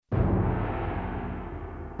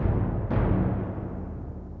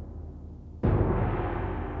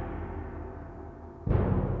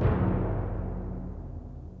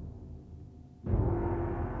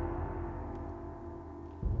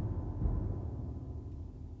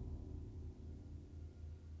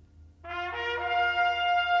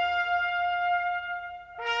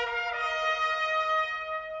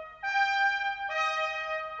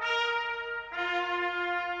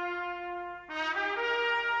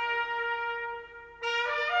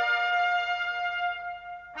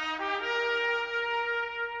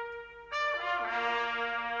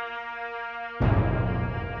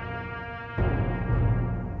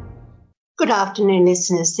Good afternoon,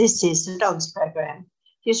 listeners. This is the Dogs Program.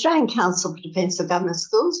 The Australian Council for Defence of Government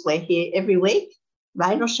Schools. We're here every week,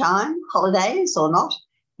 rain or shine, holidays or not.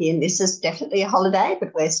 Here, and this is definitely a holiday,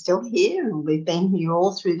 but we're still here and we've been here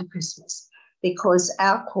all through the Christmas because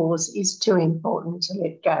our cause is too important to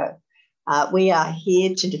let go. We are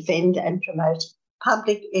here to defend and promote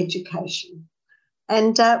public education.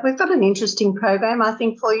 And we've got an interesting program, I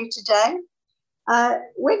think, for you today.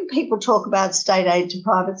 When people talk about state aid to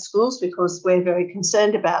private schools, because we're very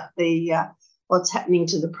concerned about what's happening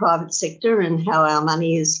to the private sector and how our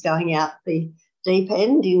money is going out the deep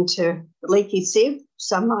end into the leaky sieve,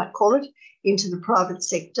 some might call it, into the private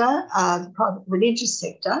sector, the private religious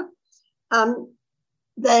sector.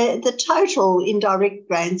 The total indirect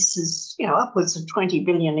grants is, upwards of $20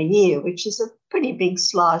 billion a year, which is a pretty big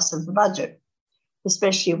slice of the budget,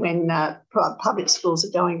 especially when public schools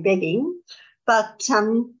are going begging. But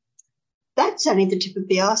that's only the tip of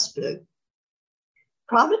the iceberg.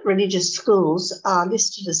 Private religious schools are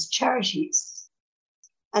listed as charities,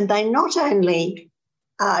 and they not only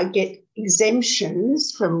get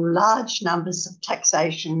exemptions from large numbers of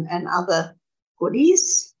taxation and other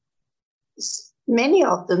goodies, many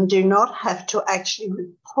of them do not have to actually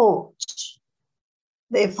report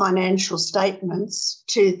their financial statements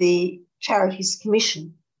to the Charities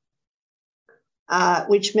Commission,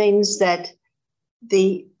 which means that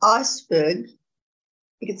the iceberg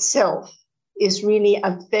itself is really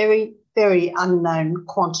a very, very unknown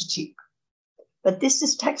quantity. But this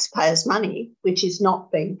is taxpayers' money, which is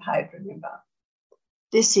not being paid, remember.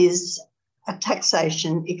 This is a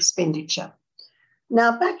taxation expenditure.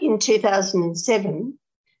 Now, back in 2007,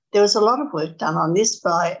 there was a lot of work done on this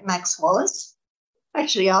by Max Wallace.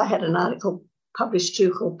 Actually, I had an article published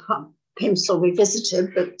too called PEMSL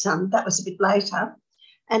Revisited, but that was a bit later.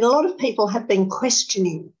 And a lot of people have been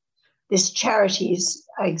questioning this charities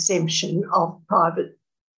exemption of private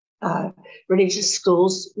religious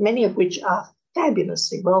schools, many of which are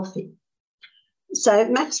fabulously wealthy. So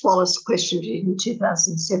Max Wallace questioned it in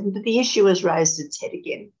 2007, but the issue has raised its head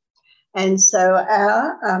again. And so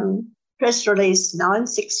our press release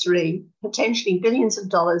 963, potentially billions of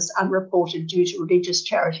dollars unreported due to religious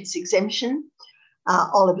charities exemption.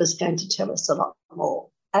 Oliver's going to tell us a lot more.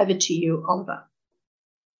 Over to you, Oliver.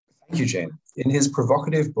 Thank you, Jane. In his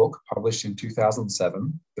provocative book published in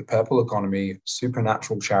 2007, The Purple Economy,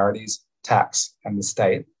 Supernatural Charities, Tax and the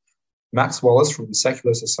State, Max Wallace from the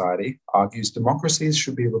Secular Society argues democracies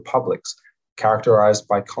should be republics characterized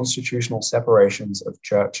by constitutional separations of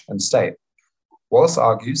church and state. Wallace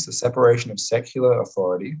argues the separation of secular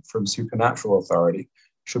authority from supernatural authority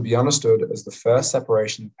should be understood as the first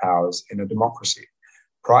separation of powers in a democracy,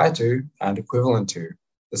 prior to and equivalent to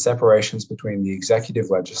the separations between the executive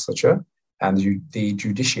legislature and the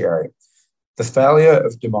judiciary. The failure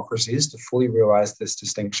of democracies to fully realize this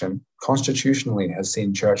distinction constitutionally has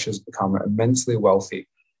seen churches become immensely wealthy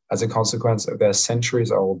as a consequence of their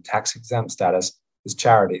centuries-old tax-exempt status as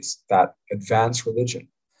charities that advance religion.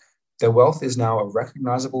 Their wealth is now a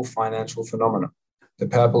recognizable financial phenomenon, the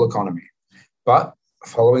purple economy. But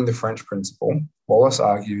following the French principle, Wallace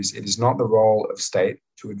argues it is not the role of state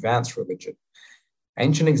to advance religion.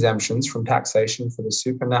 Ancient exemptions from taxation for the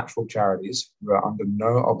supernatural charities who are under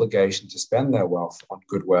no obligation to spend their wealth on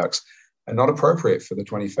good works are not appropriate for the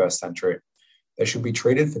 21st century. They should be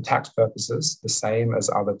treated for tax purposes the same as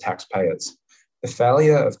other taxpayers. The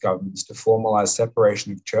failure of governments to formalize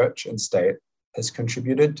separation of church and state has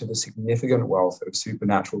contributed to the significant wealth of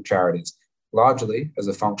supernatural charities, largely as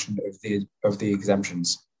a function of the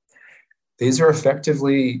exemptions. These are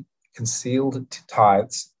effectively concealed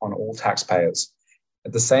tithes on all taxpayers.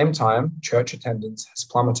 At the same time, church attendance has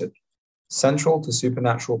plummeted. Central to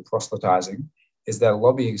supernatural proselytizing is their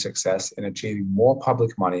lobbying success in achieving more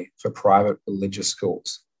public money for private religious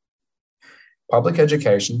schools. Public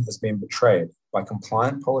education has been betrayed by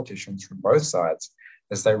compliant politicians from both sides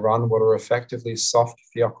as they run what are effectively soft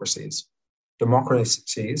theocracies,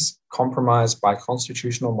 democracies compromised by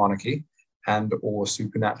constitutional monarchy and or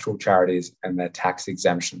supernatural charities and their tax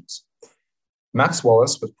exemptions. Max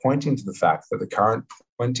Wallace was pointing to the fact that the current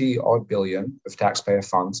 20-odd billion of taxpayer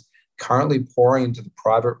funds currently pouring into the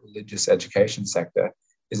private religious education sector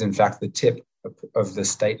is in fact the tip of the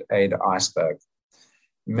state aid iceberg.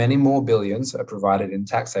 Many more billions are provided in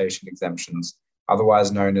taxation exemptions,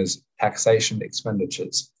 otherwise known as taxation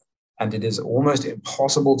expenditures, and it is almost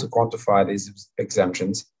impossible to quantify these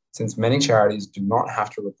exemptions since many charities do not have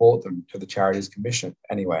to report them to the Charities Commission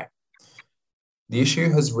anyway. The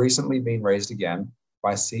issue has recently been raised again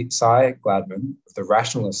by Cy Gladman of the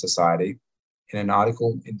Rationalist Society in an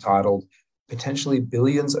article entitled "Potentially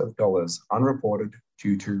Billions of Dollars Unreported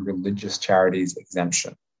due to religious charities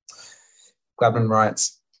exemption. Gladman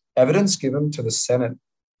writes, evidence given to the Senate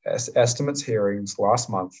estimates hearings last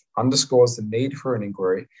month underscores the need for an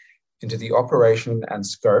inquiry into the operation and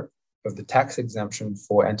scope of the tax exemption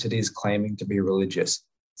for entities claiming to be religious,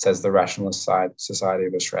 says the Rationalist Society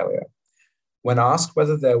of Australia. When asked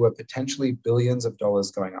whether there were potentially billions of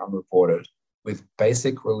dollars going unreported, with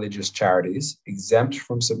basic religious charities exempt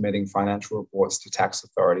from submitting financial reports to tax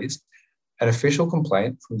authorities, an official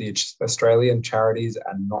complaint from the Australian Charities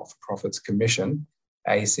and Not-for-Profits Commission,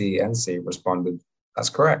 ACNC, responded, that's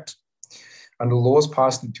correct. Under laws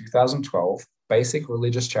passed in 2012, basic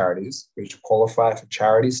religious charities, which qualify for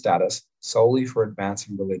charity status solely for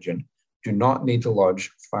advancing religion, do not need to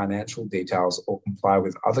lodge financial details or comply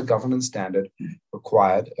with other governance standard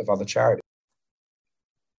required of other charities.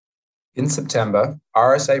 In September,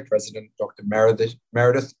 RSA President Dr.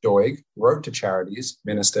 Meredith Doig wrote to Charities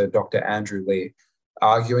Minister Dr. Andrew Leigh,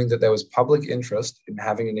 arguing that there was public interest in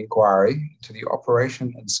having an inquiry into the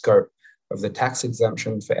operation and scope of the tax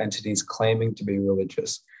exemption for entities claiming to be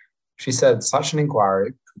religious. She said such an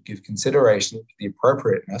inquiry could give consideration to the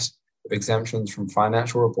appropriateness of exemptions from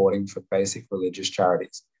financial reporting for basic religious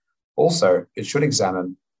charities. Also, it should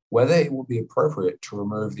examine whether it would be appropriate to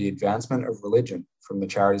remove the advancement of religion from the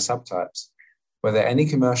charity subtypes, whether any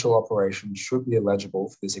commercial operation should be eligible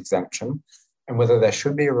for this exemption, and whether there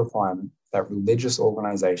should be a requirement that religious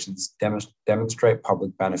organisations demonstrate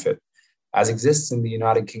public benefit, as exists in the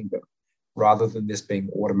United Kingdom, rather than this being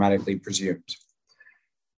automatically presumed.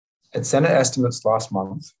 At Senate estimates last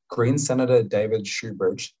month, Greens Senator David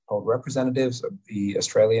Shoebridge told representatives of the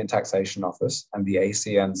Australian Taxation Office and the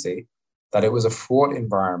ACNC that it was a fraught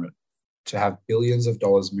environment to have billions of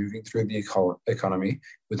dollars moving through the economy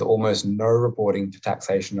with almost no reporting to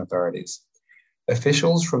taxation authorities.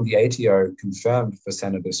 Officials from the ATO confirmed for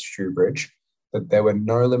Senator Shoebridge that there were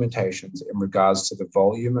no limitations in regards to the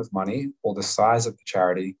volume of money or the size of the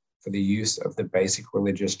charity for the use of the basic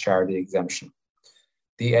religious charity exemption.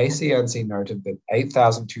 The ACNC noted that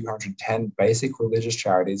 8,210 basic religious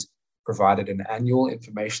charities provided an annual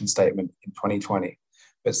information statement in 2020,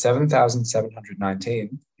 but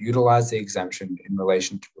 7,719 utilised the exemption in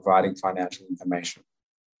relation to providing financial information.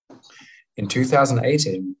 In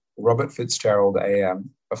 2018, Robert Fitzgerald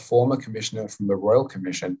AM, a former commissioner from the Royal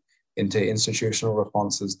Commission into Institutional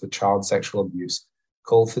Responses to Child Sexual Abuse,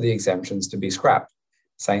 called for the exemptions to be scrapped,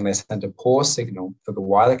 saying they sent a poor signal for the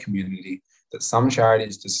wider community that some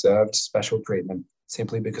charities deserved special treatment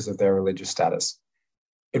simply because of their religious status.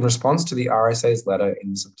 In response to the RSA's letter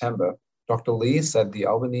in September, Dr. Leigh said the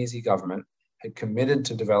Albanese government had committed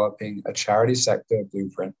to developing a charity sector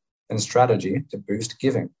blueprint and strategy to boost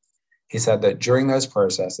giving. He said that during those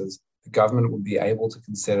processes, the government would be able to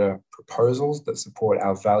consider proposals that support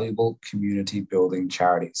our valuable community-building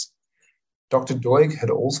charities. Dr. Doig had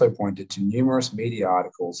also pointed to numerous media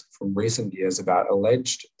articles from recent years about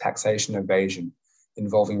alleged taxation evasion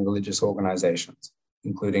involving religious organizations,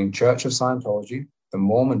 including Church of Scientology, the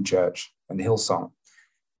Mormon Church, and Hillsong.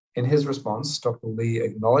 In his response, Dr. Leigh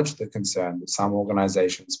acknowledged the concern that some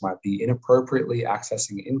organizations might be inappropriately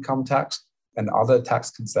accessing income tax and other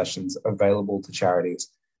tax concessions available to charities,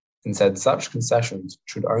 and said such concessions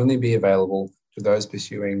should only be available to those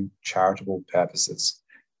pursuing charitable purposes.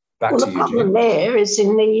 Back to you, The problem Jean. there is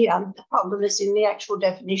in the actual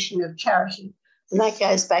definition of charity, and that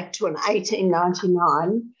goes back to an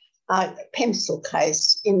 1899 pencil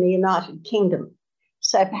case in the United Kingdom.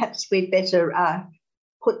 So perhaps we'd better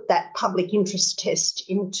put that public interest test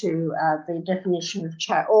into the definition of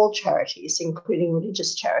all charities, including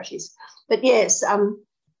religious charities. But yes,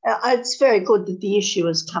 it's very good that the issue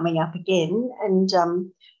is coming up again, and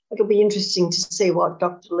it'll be interesting to see what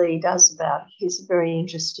Dr. Leigh does about it. He's a very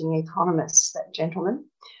interesting economist, that gentleman.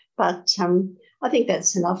 But I think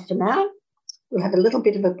that's enough for now. We'll have a little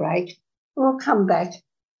bit of a break. We'll come back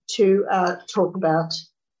to talk about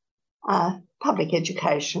public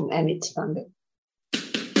education and its funding.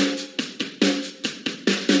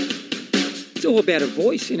 It's all about a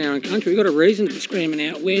voice in our own country. We've got a reason to be screaming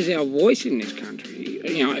out, where's our voice in this country?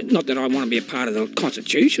 You know, not that I want to be a part of the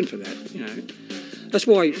Constitution for that, you know. That's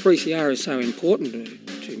why 3CR is so important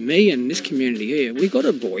to me and this community here. We've got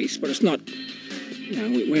a voice, but it's not, you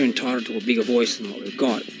know, we're entitled to a bigger voice than what we've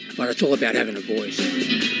got. But it's all about having a voice.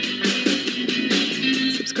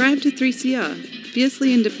 Subscribe to 3CR,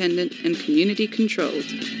 fiercely independent and community controlled.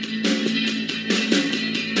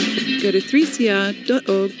 Go to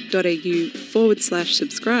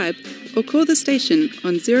 3cr.org.au/subscribe or call the station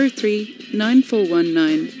on 03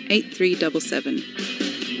 9419 8377.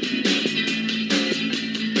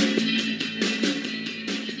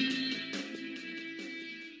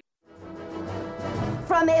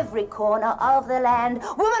 every corner of the land.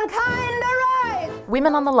 Womankind arise!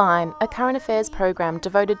 Women on the Line, a current affairs program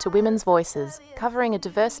devoted to women's voices, covering a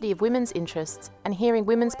diversity of women's interests and hearing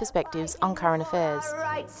women's perspectives on current affairs.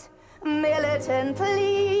 Rights,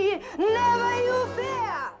 militantly, never you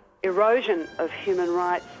fear! Erosion of human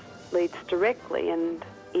rights leads directly and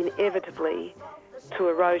inevitably to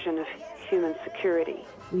erosion of human security.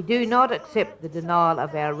 We do not accept the denial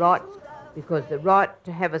of our rights because the right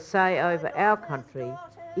to have a say over our country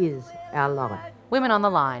is our life. Women on the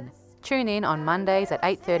Line. Tune in on Mondays at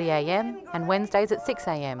 8:30am and Wednesdays at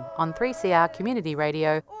 6am on 3CR Community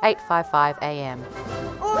Radio 855am.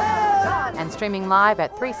 And streaming live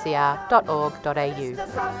at 3cr.org.au.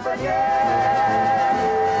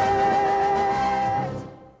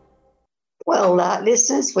 Well,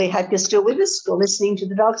 listeners, we hope you're still with us. You're listening to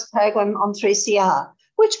the Dogs program on 3CR,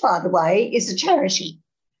 which, by the way, is a charity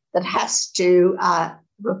that has to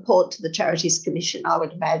report to the Charities Commission, I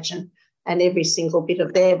would imagine, and every single bit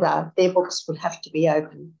of their books would have to be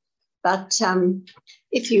open. But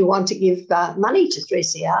if you want to give money to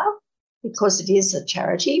 3CR, because it is a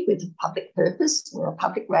charity with a public purpose or a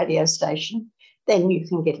public radio station, then you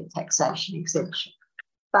can get a taxation exemption.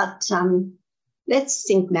 But let's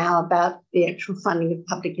think now about the actual funding of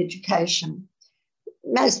public education.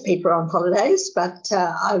 Most people are on holidays, but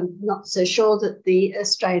I'm not so sure that the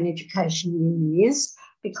Australian Education Union is,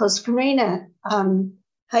 because Karina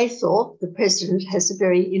Haythorpe, the president, has a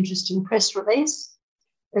very interesting press release,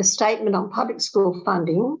 a statement on public school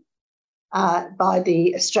funding by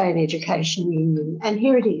the Australian Education Union. And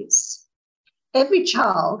here it is. Every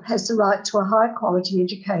child has the right to a high-quality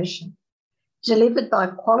education delivered by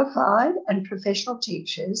qualified and professional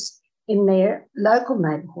teachers in their local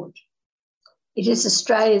neighbourhood. It is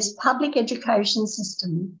Australia's public education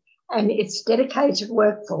system and its dedicated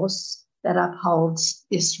workforce that upholds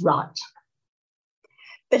this right.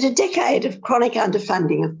 But a decade of chronic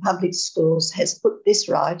underfunding of public schools has put this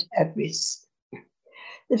right at risk.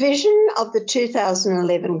 The vision of the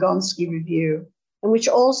 2011 Gonski Review, in which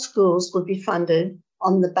all schools would be funded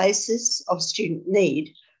on the basis of student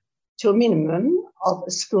need to a minimum of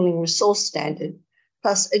a schooling resource standard,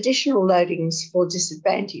 plus additional loadings for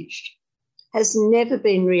disadvantaged, has never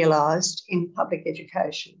been realised in public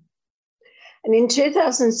education. And in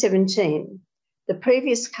 2017, the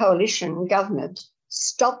previous coalition government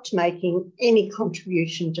stopped making any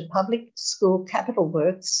contribution to public school capital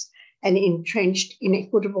works and entrenched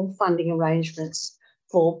inequitable funding arrangements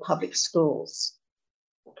for public schools.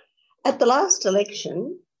 At the last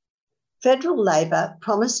election, Federal Labor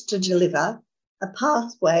promised to deliver a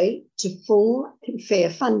pathway to full and fair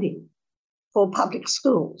funding for public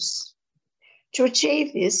schools. To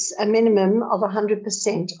achieve this, a minimum of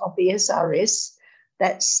 100% of the SRS,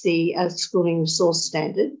 that's the schooling resource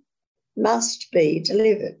standard, must be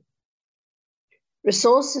delivered.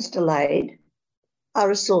 Resources delayed are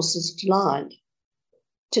resources denied.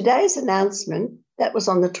 Today's announcement, that was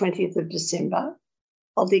on the 20th of December,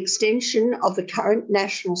 of the extension of the current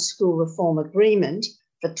National School Reform Agreement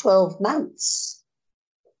for 12 months,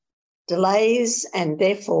 delays and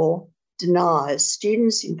therefore denies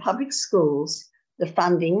students in public schools the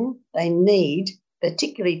funding they need,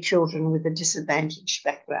 particularly children with a disadvantaged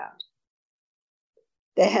background.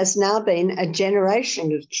 There has now been a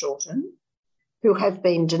generation of children who have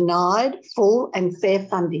been denied full and fair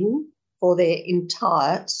funding for their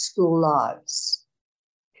entire school lives.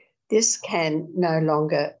 This can no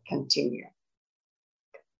longer continue.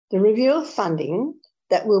 The review of funding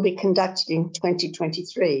that will be conducted in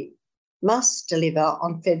 2023 must deliver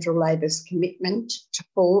on Federal Labor's commitment to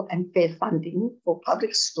full and fair funding for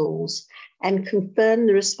public schools and confirm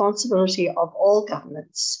the responsibility of all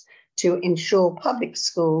governments to ensure public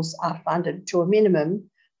schools are funded to a minimum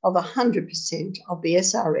of 100% of the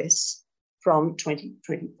SRS from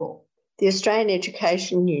 2024. The Australian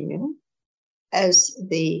Education Union, as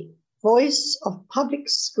the voice of public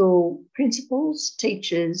school principals,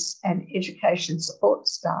 teachers and education support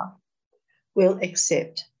staff, will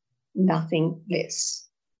accept nothing less.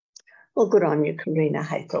 Well, good on you, Karina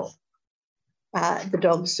Haythorpe. The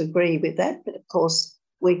Dogs agree with that, but of course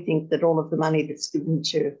we think that all of the money that's given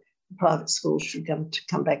to the private schools should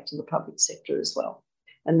come back to the public sector as well.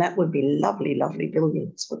 And that would be lovely, lovely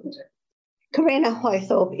billions, wouldn't it? Karina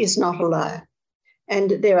Haythorpe is not alone,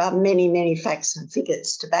 and there are many, many facts and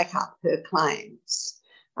figures to back up her claims,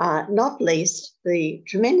 not least the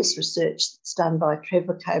tremendous research that's done by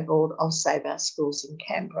Trevor Cobbold of Save Our Schools in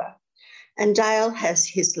Canberra. And Dale has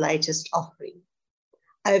his latest offering.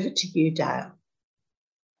 Over to you, Dale.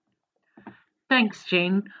 Thanks,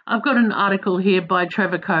 Jean. I've got an article here by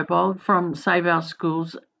Trevor Cobbold from Save Our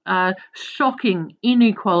Schools shocking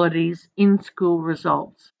inequalities in school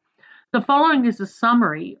results. The following is a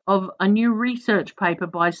summary of a new research paper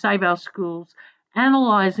by Save Our Schools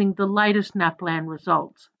analysing the latest NAPLAN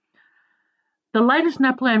results. The latest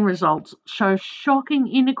NAPLAN results show shocking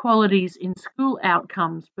inequalities in school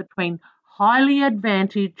outcomes between highly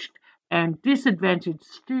advantaged and disadvantaged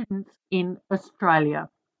students in Australia.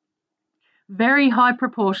 Very high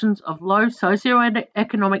proportions of low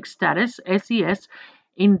socioeconomic status, SES,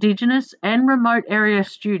 Indigenous and remote area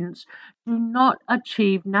students do not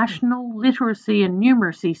achieve national literacy and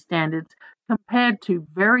numeracy standards compared to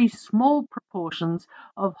very small proportions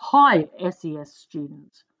of high SES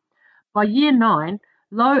students. By Year 9,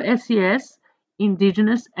 low SES,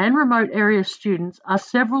 Indigenous and remote area students are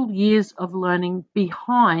several years of learning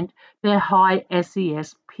behind their high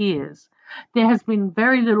SES peers. There has been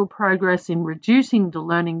very little progress in reducing the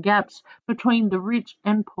learning gaps between the rich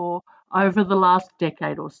and poor over the last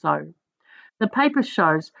decade or so. The paper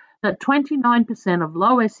shows that 29% of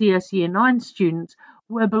low SES Year 9 students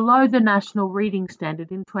were below the national reading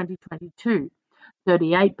standard in 2022.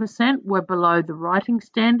 38% were below the writing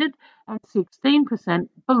standard and 16%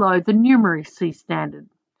 below the numeracy standard.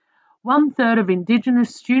 1/3 of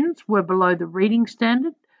Indigenous students were below the reading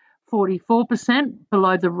standard, 44%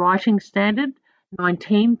 below the writing standard,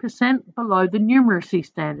 19% below the numeracy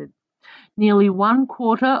standard. Nearly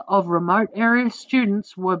 1/4 of remote area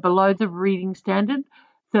students were below the reading standard,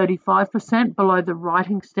 35% below the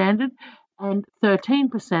writing standard, and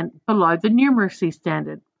 13% below the numeracy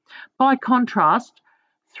standard. By contrast,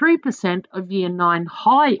 3% of Year 9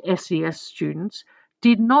 high SES students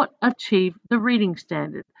did not achieve the reading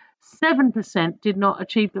standard, 7% did not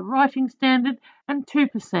achieve the writing standard, and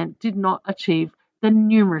 2% did not achieve the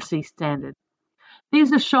numeracy standard.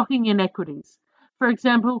 These are shocking inequities. For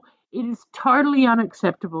example, it is totally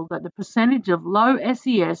unacceptable that the percentage of low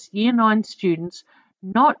SES Year 9 students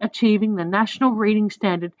not achieving the national reading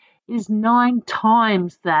standard is 9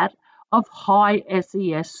 times that of high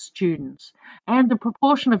SES students, and the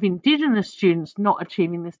proportion of Indigenous students not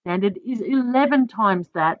achieving the standard is 11 times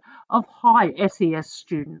that of high SES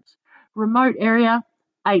students. Remote area,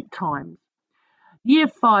 8 times. Year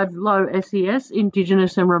 5 low SES,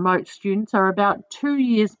 Indigenous and remote students are about 2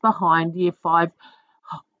 years behind Year 5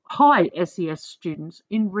 high SES students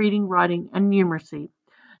in reading, writing and numeracy.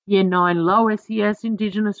 Year 9 low SES,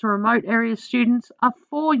 Indigenous and remote area students are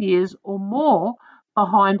 4 years or more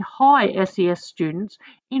behind high SES students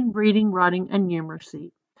in reading, writing and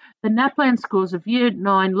numeracy. The NAPLAN scores of Year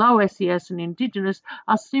 9 low SES and Indigenous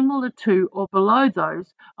are similar to or below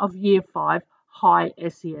those of Year 5 high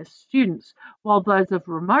SES students, while those of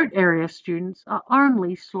remote area students are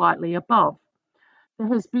only slightly above. There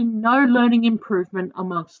has been no learning improvement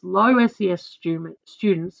amongst low SES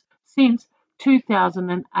students since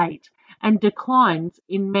 2008 and declines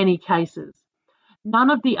in many cases.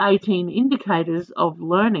 None of the 18 indicators of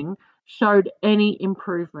learning showed any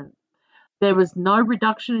improvement. There was no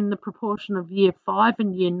reduction in the proportion of Year 5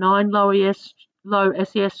 and Year 9 low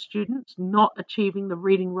SES students not achieving the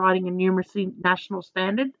reading, writing and numeracy national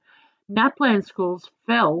standard. NAPLAN scores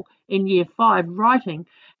fell in Year 5 writing,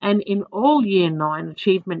 and in all Year 9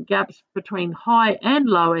 achievement gaps between high and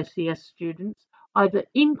low SES students either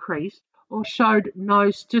increased or showed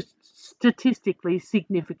no statistically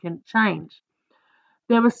significant change.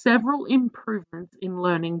 There were several improvements in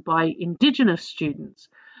learning by Indigenous students.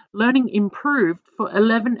 Learning improved for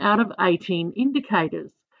 11 out of 18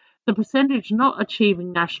 indicators. The percentage not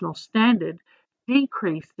achieving national standard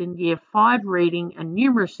decreased in Year 5 reading and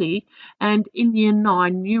numeracy and in Year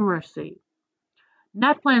 9 numeracy.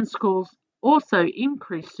 NAPLAN scores also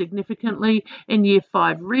increased significantly in Year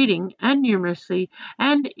 5 reading and numeracy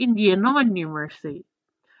and in Year 9 numeracy.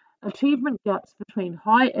 Achievement gaps between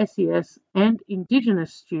high SES and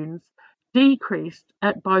Indigenous students decreased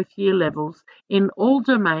at both year levels in all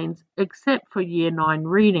domains except for Year 9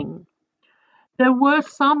 reading. There were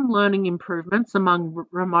some learning improvements among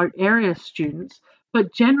remote area students,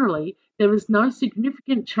 but generally there was no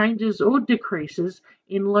significant changes or decreases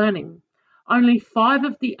in learning. Only 5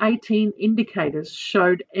 of the 18 indicators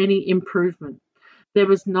showed any improvement. There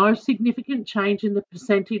was no significant change in the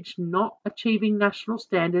percentage not achieving national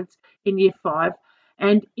standards in Year 5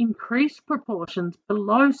 and increased proportions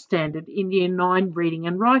below standard in Year 9 reading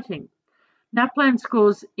and writing. NAPLAN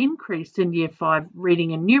scores increased in Year 5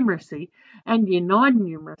 reading and numeracy and Year 9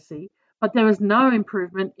 numeracy, but there was no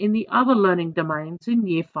improvement in the other learning domains in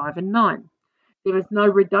Year 5 and 9. There was no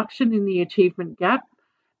reduction in the achievement gap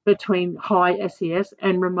between high SES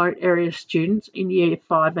and remote area students in Year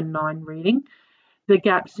 5 and 9 reading. The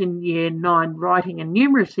gaps in Year 9 writing and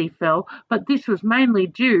numeracy fell, but this was mainly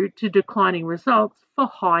due to declining results for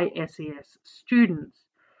high SES students.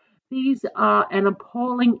 These are an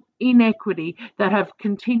appalling inequity that have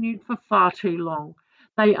continued for far too long.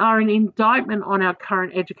 They are an indictment on our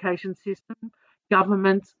current education system,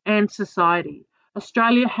 governments, and society.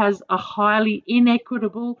 Australia has a highly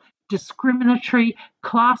inequitable, discriminatory,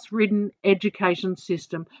 class-ridden education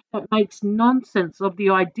system that makes nonsense of the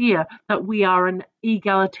idea that we are an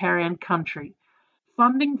egalitarian country.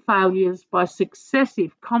 Funding failures by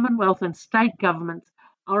successive Commonwealth and state governments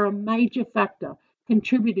are a major factor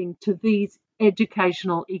contributing to these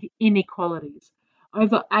educational inequalities.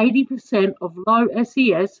 Over 80% of low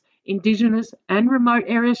SES, Indigenous and remote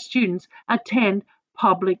area students attend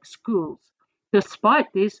public schools.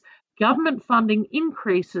 Despite this, government funding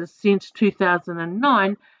increases since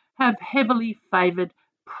 2009 have heavily favoured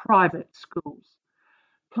private schools.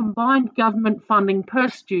 Combined government funding per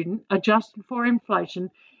student, adjusted for inflation,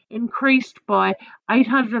 increased by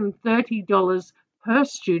 $830 per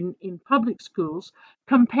student in public schools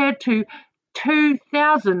compared to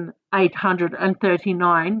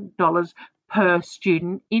 $2,839 per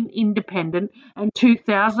student in independent and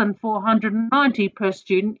 $2,490 per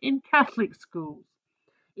student in Catholic schools.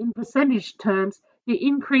 In percentage terms, the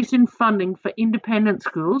increase in funding for independent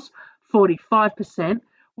schools, 45%,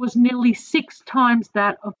 was nearly 6 times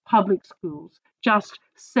that of public schools, just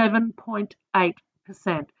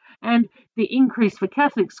 7.8%, and the increase for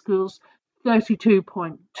Catholic schools,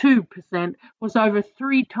 32.2%, was over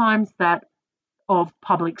 3 times that of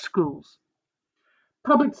public schools.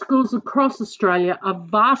 Public schools across Australia are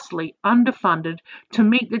vastly underfunded to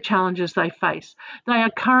meet the challenges they face. They are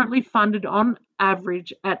currently funded on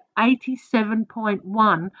average at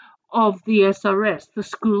 87.1 of the SRS, the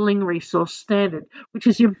Schooling Resource Standard, which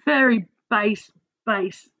is your very base,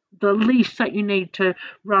 the least that you need to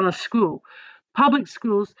run a school. Public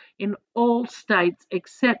schools in all states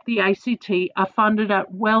except the ACT are funded at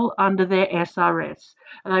well under their SRS.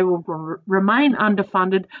 They will remain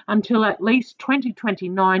underfunded until at least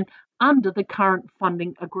 2029 under the current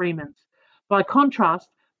funding agreements. By contrast,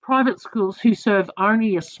 private schools who serve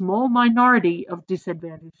only a small minority of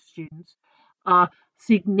disadvantaged students are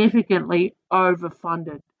significantly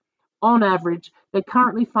overfunded. On average, they're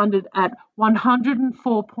currently funded at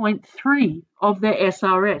 104.3 of their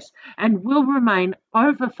SRS and will remain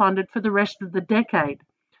overfunded for the rest of the decade.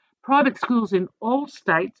 Private schools in all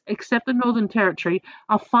states except the Northern Territory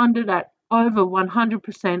are funded at over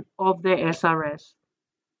 100% of their SRS.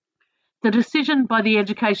 The decision by the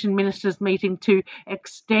Education Ministers meeting to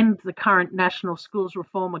extend the current National Schools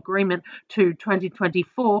Reform Agreement to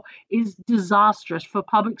 2024 is disastrous for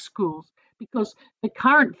public schools because the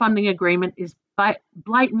current funding agreement is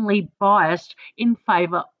blatantly biased in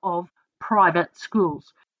favour of private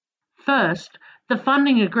schools. First, the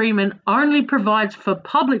funding agreement only provides for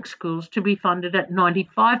public schools to be funded at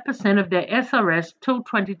 95% of their SRS till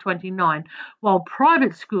 2029, while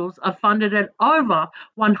private schools are funded at over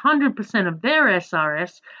 100% of their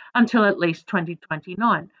SRS until at least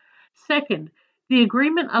 2029. Second, the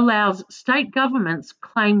agreement allows state governments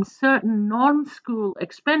claim certain non-school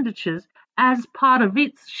expenditures as part of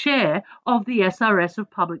its share of the SRS of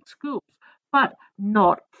public schools, but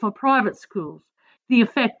not for private schools. The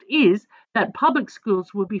effect is that public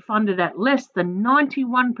schools will be funded at less than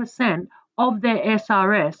 91% of their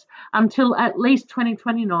SRS until at least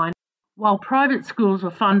 2029, while private schools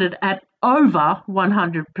are funded at over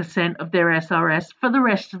 100% of their SRS for the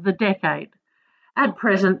rest of the decade. At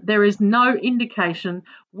present, there is no indication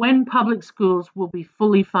when public schools will be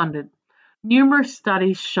fully funded. Numerous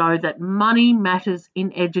studies show that money matters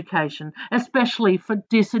in education, especially for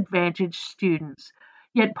disadvantaged students.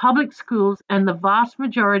 Yet public schools and the vast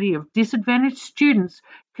majority of disadvantaged students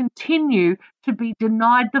continue to be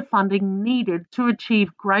denied the funding needed to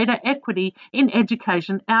achieve greater equity in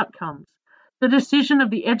education outcomes. The decision of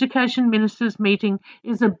the Education Ministers meeting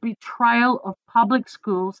is a betrayal of public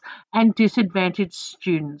schools and disadvantaged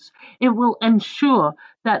students. It will ensure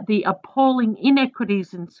that the appalling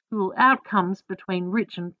inequities in school outcomes between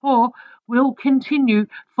rich and poor will continue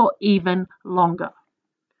for even longer.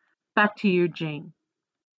 Back to you, Jean.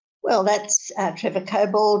 Well, that's Trevor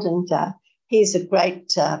Cobbold, and he's a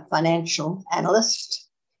great financial analyst,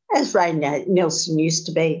 as Ray Nelson used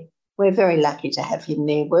to be. We're very lucky to have him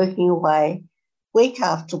there working away week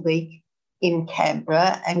after week in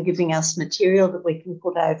Canberra and giving us material that we can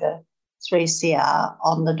put over 3CR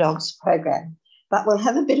on the Dogs program. But we'll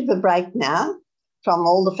have a bit of a break now from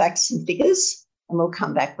all the facts and figures, and we'll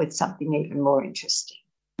come back with something even more interesting.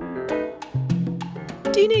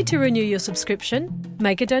 Do you need to renew your subscription?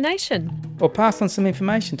 Make a donation. Or pass on some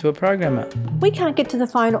information to a programmer. We can't get to the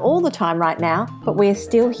phone all the time right now, but we're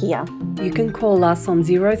still here. You can call us on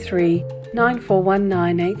 03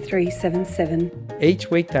 9419 8377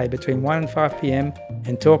 each weekday between 1 and 5 p.m.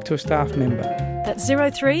 and talk to a staff member. That's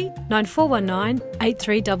 03 9419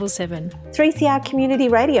 8377. 3CR Community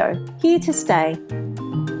Radio, here to stay.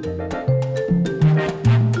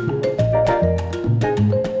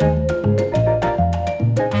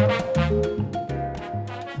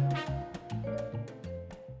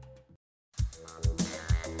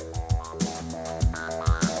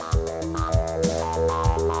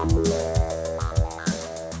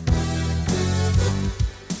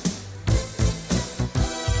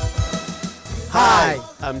 Hi,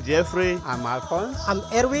 I'm Jeffrey. I'm Alphonse. I'm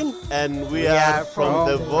Erwin. And we are from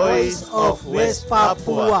the Voice of West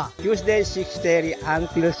Papua. Tuesday 6:30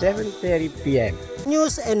 until 7:30 p.m.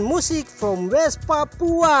 News and music from West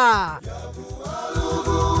Papua.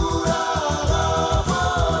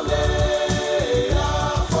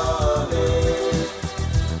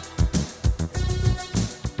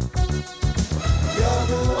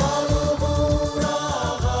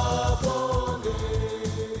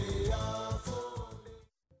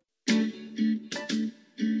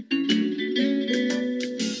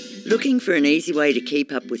 Looking for an easy way to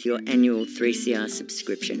keep up with your annual 3CR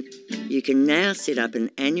subscription? You can now set up an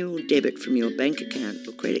annual debit from your bank account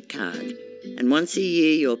or credit card, and once a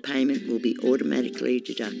year your payment will be automatically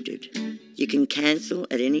deducted. You can cancel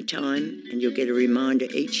at any time and you'll get a reminder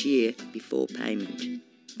each year before payment.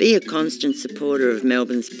 Be a constant supporter of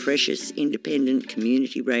Melbourne's precious independent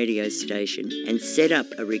community radio station and set up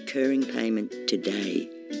a recurring payment today.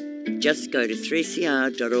 Just go to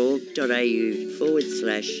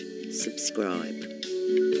 3cr.org.au/subscribe.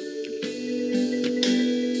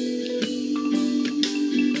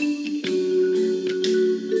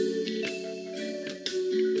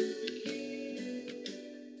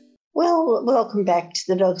 Well, welcome back to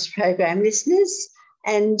the Dogs Program, listeners.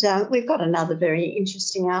 And we've got another very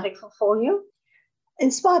interesting article for you. In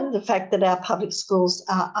spite of the fact that our public schools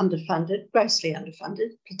are underfunded, grossly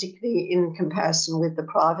underfunded, particularly in comparison with the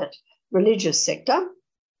private religious sector,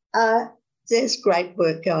 there's great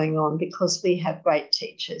work going on because we have great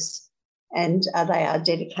teachers and they are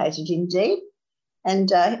dedicated indeed.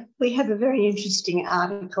 And we have a very interesting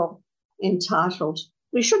article entitled,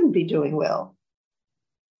 "We Shouldn't Be Doing Well.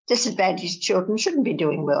 Disadvantaged children shouldn't be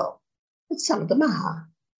doing well, but some of them are."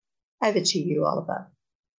 Over to you, Oliver.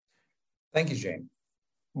 Thank you, Jane.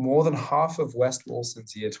 More than half of West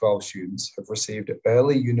Wolston's Year 12 students have received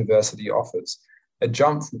early university offers, a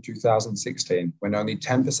jump from 2016, when only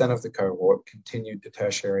 10% of the cohort continued to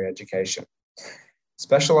tertiary education.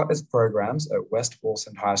 Specialised programs at West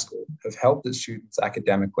Wolston High School have helped its students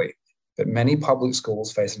academically, but many public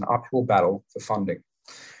schools face an uphill battle for funding.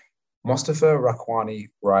 Mostafa Rakwani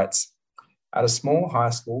writes, "At a small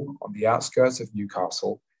high school on the outskirts of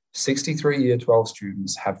Newcastle, 63 Year 12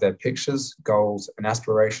 students have their pictures, goals, and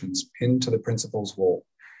aspirations pinned to the principal's wall.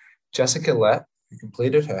 Jessica Lett, who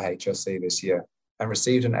completed her HSC this year and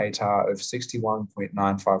received an ATAR of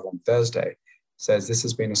 61.95 on Thursday, says this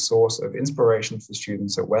has been a source of inspiration for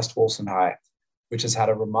students at West Wolston High, which has had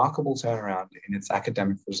a remarkable turnaround in its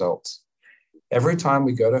academic results. Every time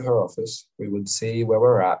we go to her office, we would see where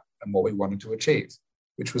we're at and what we wanted to achieve,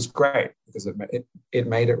 which was great because it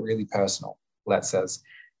made it really personal," Lett says.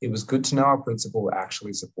 "It was good to know our principal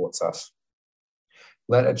actually supports us."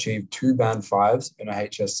 Lett achieved 2 Band 5s in a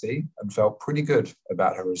HSC and felt pretty good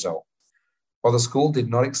about her result. While the school did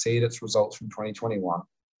not exceed its results from 2021,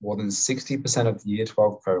 more than 60% of the Year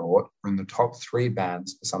 12 cohort were in the top 3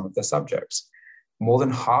 bands for some of their subjects. More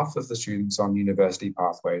than half of the students on university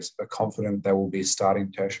pathways are confident they will be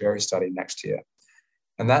starting tertiary study next year.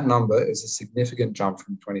 And that number is a significant jump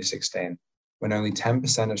from 2016, when only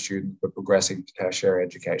 10% of students were progressing to tertiary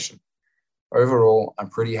education. Overall,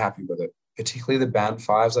 I'm pretty happy with it, particularly the Band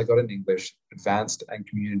 5s I got in English, Advanced and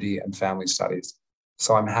Community and Family Studies.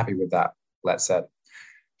 So I'm happy with that," Lett said.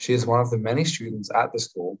 She is one of the many students at the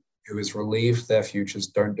school who is relieved their futures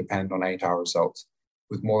don't depend on ATAR results,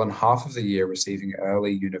 with more than half of the year receiving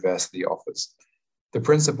early university offers. The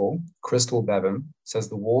principal, Crystal Bevan, says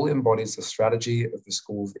the wall embodies the strategy of the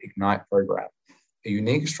school's Ignite program, a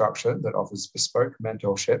unique structure that offers bespoke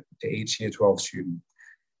mentorship to each Year 12 student.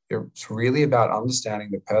 "It's really about understanding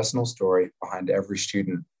the personal story behind every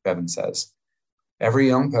student," Bevan says. "Every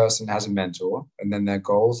young person has a mentor and then their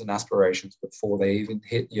goals and aspirations before they even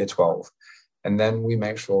hit Year 12. And then we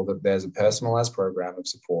make sure that there's a personalised program of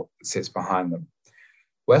support that sits behind them."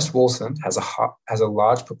 West Wolston has a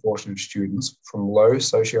large proportion of students from low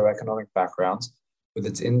socioeconomic backgrounds with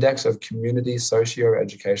its index of community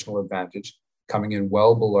socio-educational advantage coming in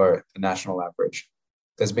well below the national average.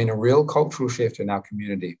 There's been a real cultural shift in our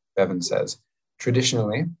community, Bevan says.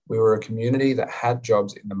 Traditionally, we were a community that had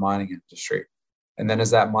jobs in the mining industry. And then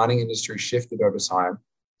as that mining industry shifted over time,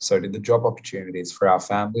 so did the job opportunities for our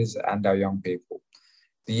families and our young people.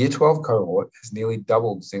 The Year 12 cohort has nearly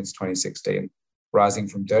doubled since 2016, rising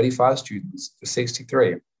from 35 students to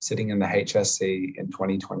 63, sitting in the HSC in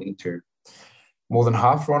 2022. More than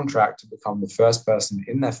half are on track to become the first person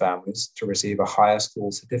in their families to receive a higher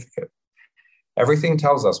school certificate. Everything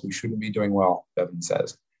tells us we shouldn't be doing well, Bevan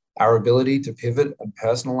says. Our ability to pivot and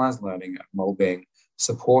personalize learning and well-being,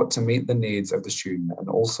 support to meet the needs of the student and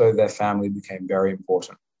also their family became very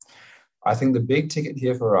important. I think the big ticket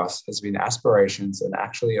here for us has been aspirations and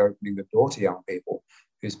actually opening the door to young people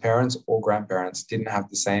whose parents or grandparents didn't have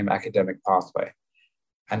the same academic pathway,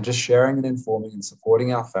 and just sharing and informing and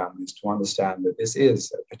supporting our families to understand that this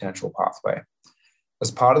is a potential pathway.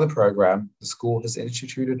 As part of the program, the school has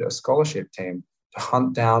instituted a scholarship team to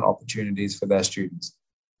hunt down opportunities for their students.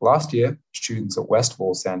 Last year, students at West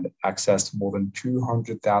Wallsend accessed more than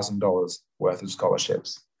 $200,000 worth of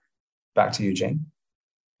scholarships. Back to you, Jean.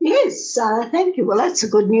 Yes, thank you. Well, that's a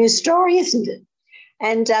good news story, isn't it?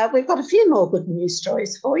 And we've got a few more good news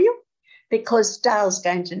stories for you because Dale's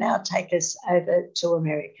going to now take us over to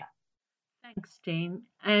America. Thanks, Jean.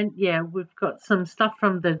 And yeah, we've got some stuff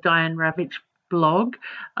from the Diane Ravitch blog.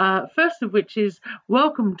 First of which is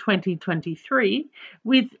Welcome 2023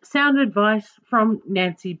 with sound advice from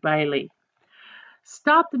Nancy Bailey.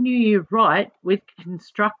 Start the new year right with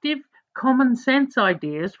constructive, common sense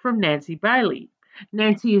ideas from Nancy Bailey.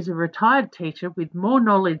 Nancy is a retired teacher with more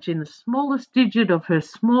knowledge in the smallest digit of her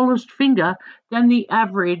smallest finger than the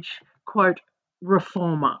average, quote,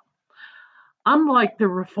 reformer. Unlike the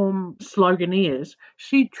reform sloganeers,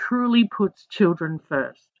 she truly puts children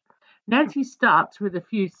first. Nancy starts with a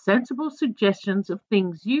few sensible suggestions of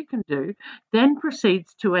things you can do, then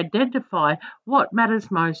proceeds to identify what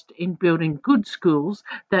matters most in building good schools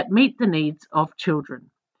that meet the needs of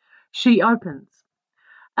children. She opens.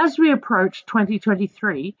 As we approach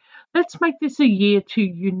 2023, let's make this a year to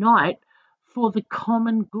unite for the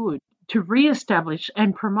common good, to re-establish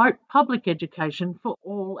and promote public education for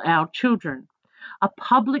all our children. A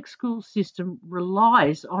public school system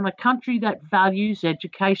relies on a country that values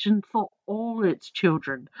education for all its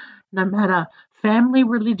children, no matter family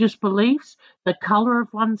religious beliefs, the colour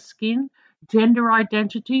of one's skin, gender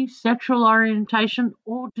identity, sexual orientation,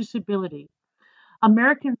 or disability.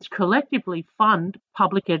 Americans collectively fund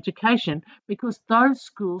public education because those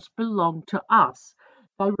schools belong to us.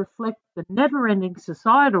 They reflect the never-ending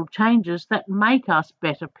societal changes that make us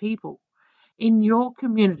better people. In your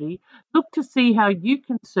community, look to see how you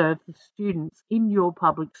can serve the students in your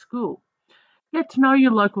public school. Get to know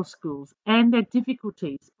your local schools and their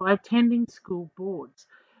difficulties by attending school boards.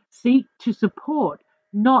 Seek to support,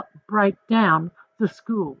 not break down, the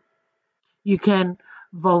school. You can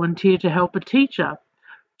volunteer to help a teacher,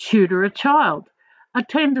 tutor a child,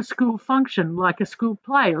 attend a school function like a school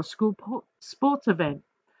play or school sports event.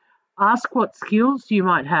 Ask what skills you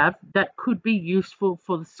might have that could be useful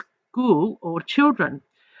for the school or children.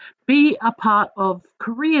 Be a part of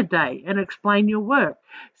Career Day and explain your work.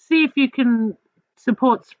 See if you can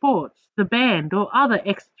support sports, the band, or other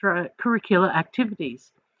extracurricular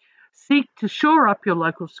activities. Seek to shore up your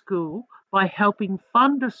local school by helping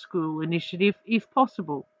fund a school initiative if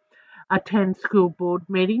possible. Attend school board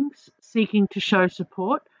meetings seeking to show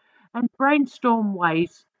support and brainstorm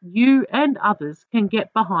ways you and others can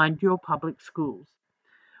get behind your public schools.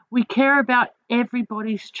 We care about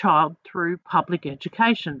everybody's child through public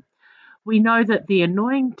education. We know that the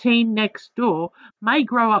annoying teen next door may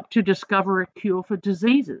grow up to discover a cure for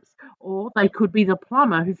diseases, or they could be the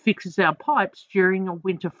plumber who fixes our pipes during a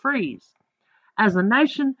winter freeze. As a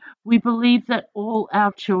nation, we believe that all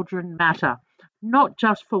our children matter, not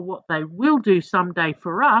just for what they will do someday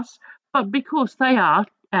for us, but because they are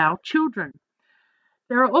our children.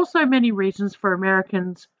 There are also many reasons for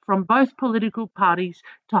Americans from both political parties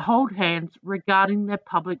to hold hands regarding their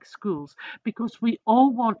public schools, because we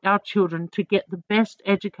all want our children to get the best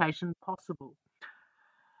education possible.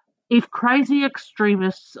 If crazy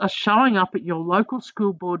extremists are showing up at your local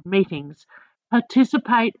school board meetings,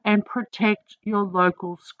 participate and protect your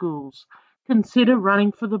local schools. Consider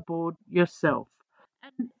running for the board yourself.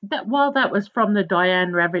 And while that was from the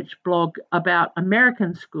Diane Ravitch blog about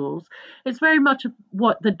American schools, it's very much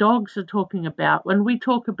what the dogs are talking about when we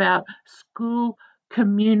talk about school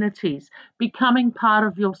communities, becoming part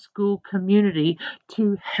of your school community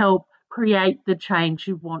to help create the change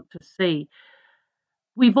you want to see.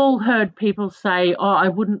 We've all heard people say, oh, I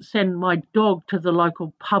wouldn't send my dog to the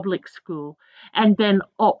local public school, and then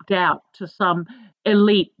opt out to some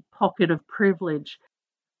elite pocket of privilege.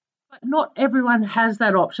 But not everyone has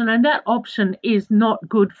that option, and that option is not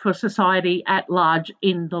good for society at large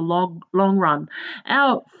in the long run.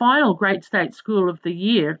 Our final Great State School of the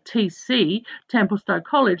Year, TC, Templestowe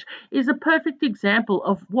College, is a perfect example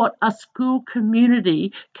of what a school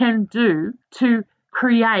community can do to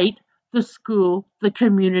create the school the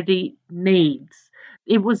community needs.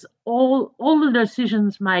 It was all the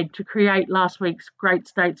decisions made to create last week's Great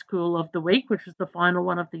State School of the Week, which was the final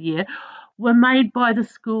one of the year, were made by the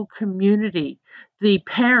school community, the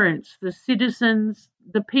parents, the citizens,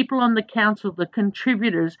 the people on the council, the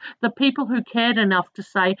contributors, the people who cared enough to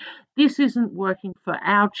say, this isn't working for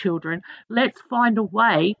our children. Let's find a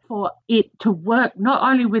way for it to work not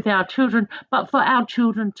only with our children, but for our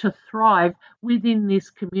children to thrive within this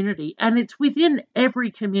community. And it's within every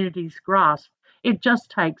community's grasp. It just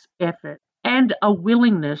takes effort and a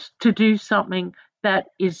willingness to do something that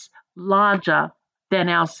is larger than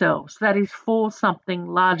ourselves, that is for something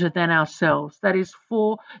larger than ourselves, that is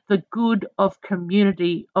for the good of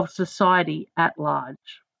community, of society at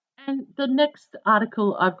large. And the next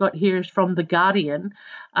article I've got here is from The Guardian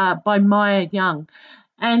by Maya Young,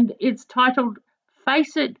 and it's titled,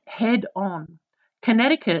 Face It Head On.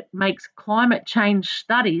 Connecticut makes climate change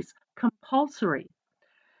studies compulsory.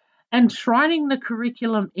 Enshrining the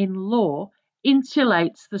curriculum in law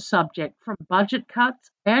insulates the subject from budget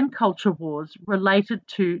cuts and culture wars related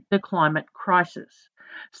to the climate crisis.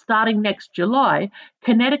 Starting next July,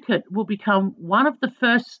 Connecticut will become one of the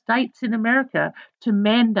first states in America to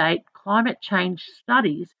mandate climate change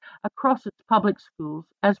studies across its public schools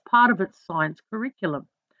as part of its science curriculum.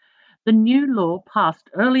 The new law passed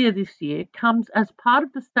earlier this year comes as part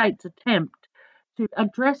of the state's attempt to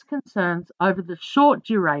address concerns over the short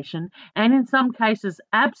duration and, in some cases,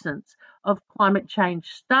 absence of climate change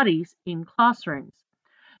studies in classrooms.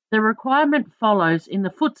 The requirement follows in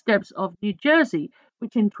the footsteps of New Jersey,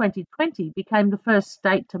 which in 2020 became the first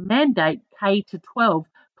state to mandate K-12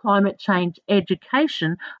 climate change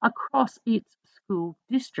education across its school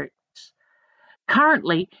districts.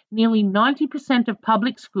 Currently, nearly 90% of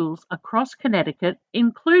public schools across Connecticut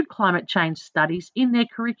include climate change studies in their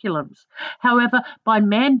curriculums. However, by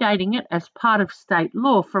mandating it as part of state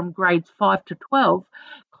law from grades 5 to 12,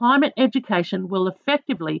 climate education will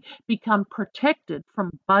effectively become protected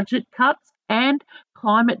from budget cuts and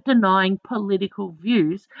climate-denying political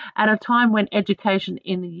views at a time when education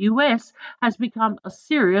in the US has become a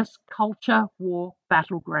serious culture war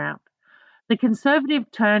battleground. The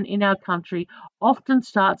conservative turn in our country often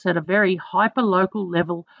starts at a very hyper-local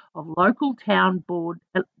level of local town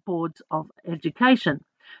boards of education.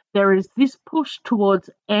 There is this push towards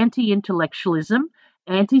anti-intellectualism,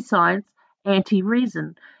 anti-science,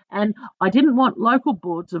 anti-reason, and I didn't want local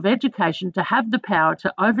boards of education to have the power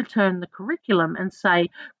to overturn the curriculum and say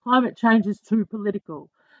climate change is too political,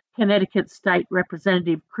 Connecticut State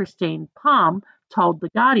Representative Christine Palm told The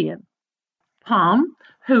Guardian. Palm,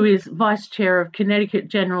 who is Vice Chair of Connecticut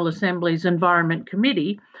General Assembly's Environment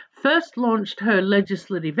Committee, first launched her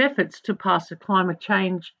legislative efforts to pass a climate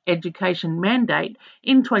change education mandate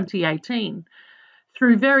in 2018.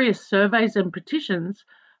 Through various surveys and petitions,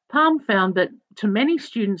 Palm found that to many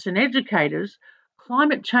students and educators,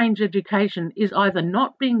 climate change education is either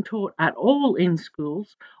not being taught at all in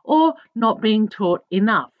schools or not being taught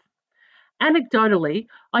enough. Anecdotally,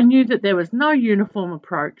 I knew that there was no uniform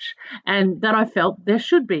approach and that I felt there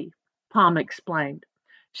should be, Palm explained.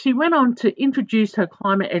 She went on to introduce her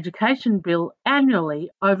climate education bill annually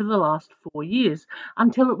over the last 4 years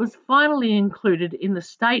until it was finally included in the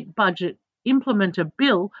state budget implementer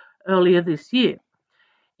bill earlier this year.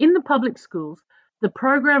 In the public schools, the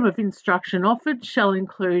program of instruction offered shall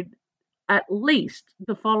include at least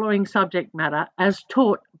the following subject matter as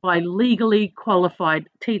taught by legally qualified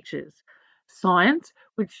teachers. Science,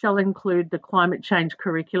 which shall include the climate change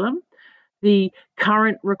curriculum. The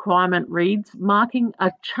current requirement reads, marking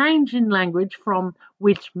a change in language from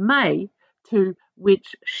which may to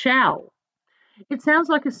which shall. It sounds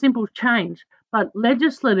like a simple change, but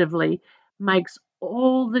legislatively makes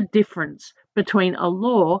all the difference between a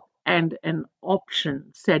law and an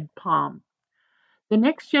option, said Palm. The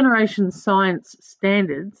Next Generation Science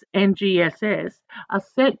Standards, NGSS, a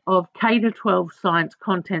set of K-12 science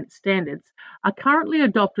content standards, are currently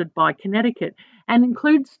adopted by Connecticut and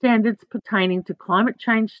include standards pertaining to climate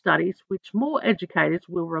change studies, which more educators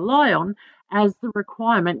will rely on as the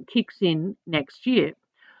requirement kicks in next year.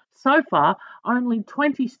 So far, only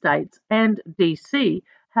 20 states and DC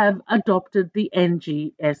have adopted the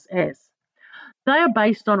NGSS. They are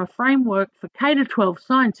based on a framework for K-12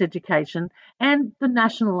 science education and the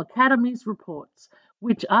National Academy's reports,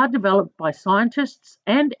 which are developed by scientists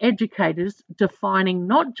and educators defining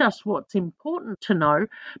not just what's important to know,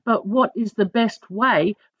 but what is the best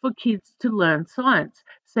way for kids to learn science,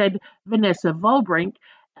 said Vanessa Volbrink,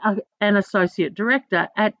 an Associate Director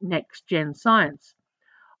at Next Gen Science.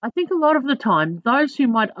 I think a lot of the time, those who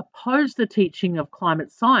might oppose the teaching of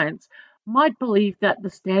climate science might believe that the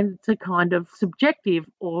standards are kind of subjective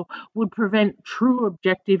or would prevent true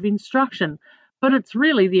objective instruction, but it's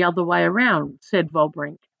really the other way around, said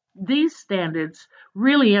Volbrink. These standards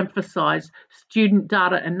really emphasise student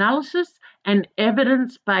data analysis and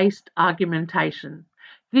evidence-based argumentation.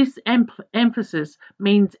 This emphasis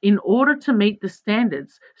means in order to meet the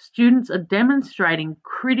standards, students are demonstrating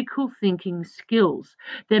critical thinking skills.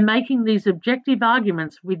 They're making these objective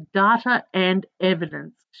arguments with data and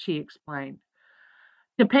evidence, she explained.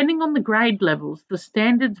 Depending on the grade levels, the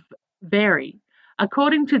standards vary.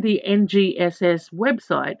 According to the NGSS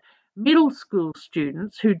website, middle school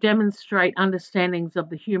students who demonstrate understandings of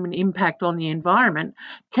the human impact on the environment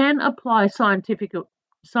can apply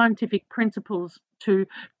scientific principles to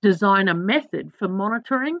design a method for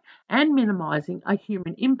monitoring and minimising a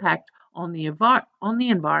human impact on the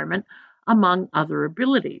environment, among other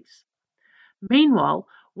abilities. Meanwhile,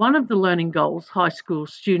 one of the learning goals high school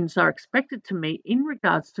students are expected to meet in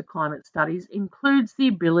regards to climate studies includes the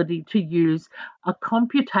ability to use a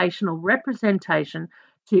computational representation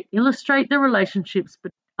to illustrate the relationships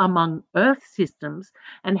among Earth systems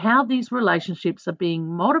and how these relationships are being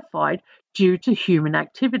modified due to human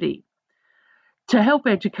activity. To help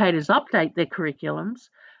educators update their curriculums,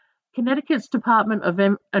 Connecticut's Department of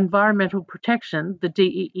Environmental Protection, the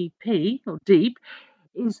DEEP, or DEEP,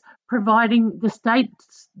 is providing the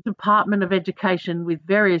state's Department of Education with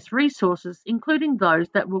various resources, including those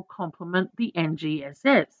that will complement the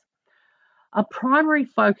NGSS. A primary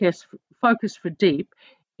focus for DEEP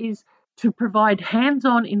is to provide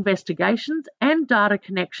hands-on investigations and data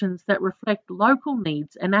connections that reflect local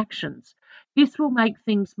needs and actions. This will make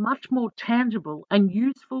things much more tangible and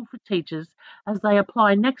useful for teachers as they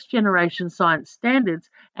apply next-generation science standards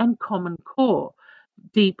and Common Core,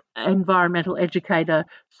 DEEP environmental educator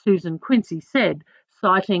Susan Quincy said,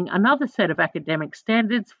 citing another set of academic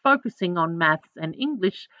standards focusing on maths and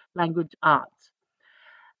English language arts.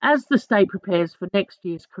 As the state prepares for next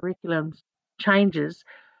year's curriculum changes,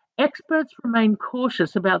 experts remain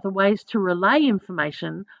cautious about the ways to relay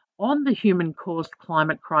information on the human-caused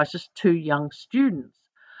climate crisis to young students.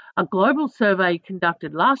 A global survey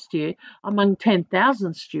conducted last year among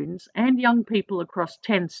 10,000 students and young people across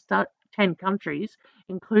 10 countries,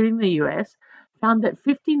 including the US, found that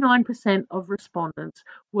 59% of respondents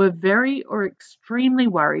were very or extremely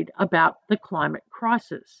worried about the climate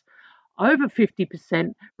crisis. Over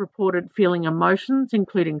 50% reported feeling emotions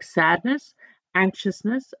including sadness,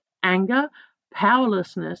 anxiousness, anger,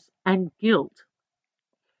 powerlessness, and guilt.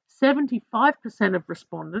 75% of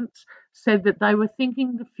respondents said that they were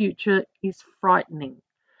thinking the future is frightening.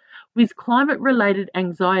 With climate-related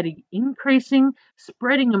anxiety increasing,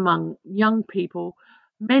 spreading among young people,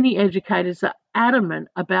 many educators are adamant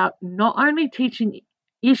about not only teaching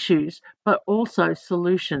issues, but also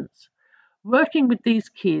solutions. Working with these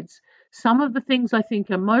kids, some of the things I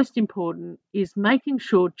think are most important is making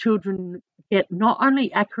sure children get not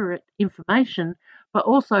only accurate information, but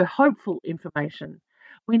also hopeful information.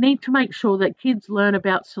 We need to make sure that kids learn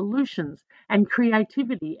about solutions and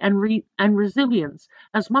creativity and resilience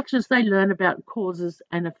as much as they learn about causes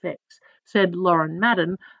and effects, said Lauren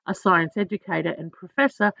Madden, a science educator and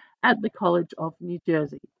professor at the College of New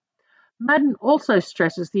Jersey. Madden also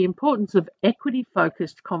stresses the importance of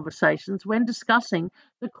equity-focused conversations when discussing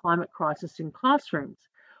the climate crisis in classrooms.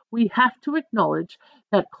 We have to acknowledge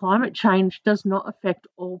that climate change does not affect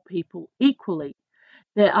all people equally.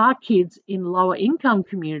 There are kids in lower income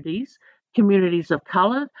communities, communities of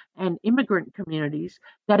colour and immigrant communities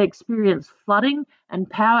that experience flooding and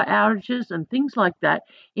power outages and things like that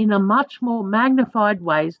in a much more magnified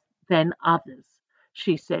ways than others,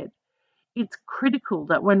 she said. It's critical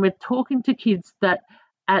that when we're talking to kids that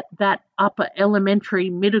at that upper elementary,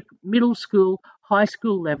 middle school, high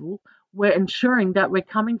school level, we're ensuring that we're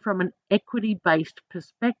coming from an equity-based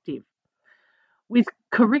perspective. With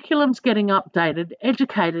curriculums getting updated,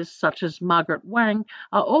 educators such as Margaret Wang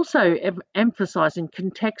are also emphasising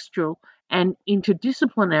contextual and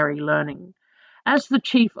interdisciplinary learning. As the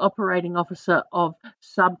Chief Operating Officer of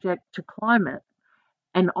Subject to Climate,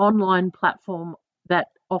 an online platform that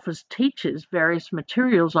offers teachers various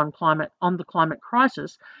materials on the climate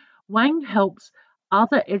crisis, Wang helps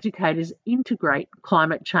other educators integrate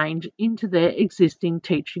climate change into their existing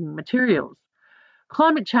teaching materials.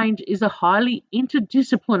 Climate change is a highly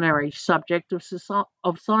interdisciplinary subject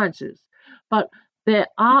of sciences, but there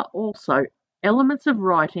are also elements of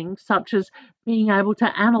writing, such as being able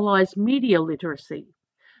to analyse media literacy.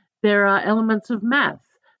 There are elements of math,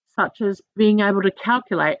 such as being able to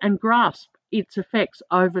calculate and grasp its effects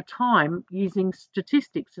over time using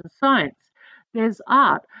statistics and science. There's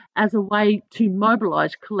art as a way to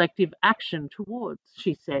mobilise collective action towards,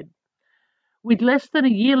 she said. With less than a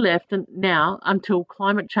year left now until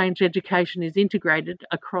climate change education is integrated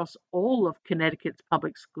across all of Connecticut's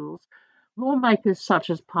public schools, lawmakers such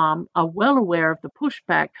as Palm are well aware of the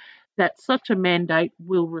pushback that such a mandate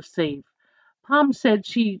will receive. Palm said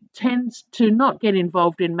she tends to not get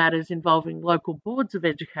involved in matters involving local boards of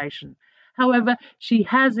education. However, she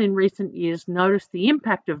has in recent years noticed the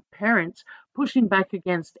impact of parents pushing back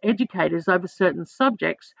against educators over certain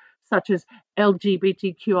subjects such as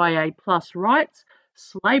LGBTQIA+ rights,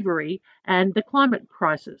 slavery, and the climate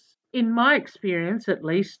crisis. In my experience, at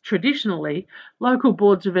least, traditionally, local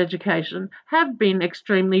boards of education have been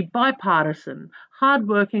extremely bipartisan,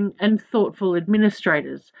 hardworking and thoughtful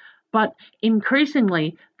administrators. But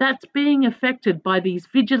increasingly, that's being affected by these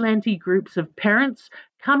vigilante groups of parents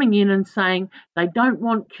coming in and saying they don't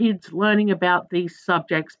want kids learning about these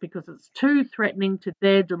subjects because it's too threatening to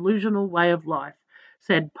their delusional way of life,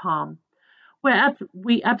 said Palm.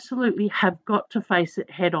 We absolutely have got to face it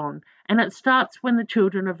head on, and it starts when the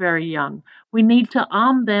children are very young. We need to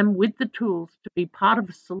arm them with the tools to be part of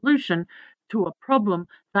a solution to a problem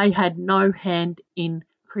they had no hand in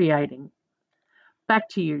creating. Back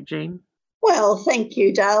to you, Jean. Well, thank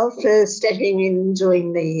you, Dale, for stepping in and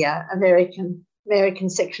doing the American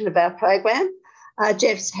section of our program.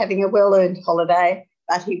 Jeff's having a well-earned holiday,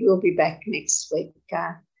 but he will be back next week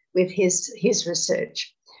with his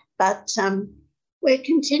research. But we're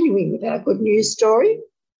continuing with our good news story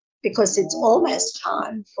because it's almost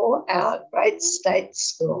time for our great state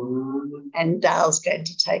school, and Dale's going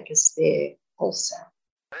to take us there also.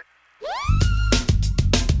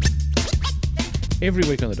 Every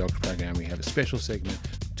week on the Dogs program, we have a special segment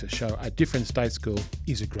to show a different state school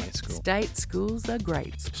is a great school. State schools are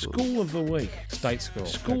great schools. School of the week. State school.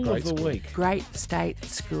 School of the week. Great state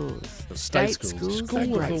schools. State schools.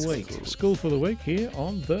 School of the week. School for the week here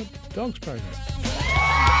on the Dogs program.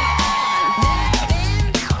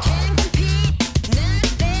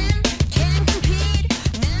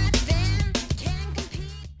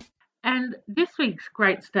 And this week's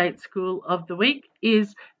Great State School of the Week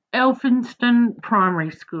is Elphinston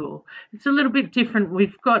Primary School. It's a little bit different.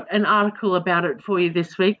 We've got an article about it for you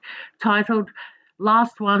this week titled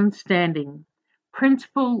Last One Standing.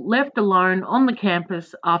 Principal left alone on the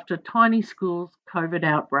campus after tiny school's COVID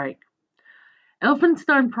outbreak.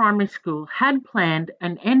 Elphinstone Primary School had planned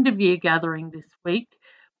an end-of-year gathering this week,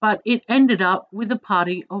 but it ended up with a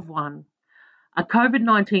party of one. A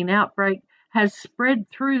COVID-19 outbreak has spread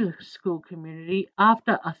through the school community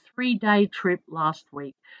after a 3-day trip last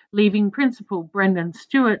week, leaving Principal Brendan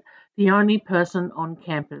Stewart the only person on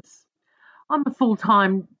campus. I'm a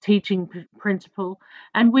full-time teaching principal,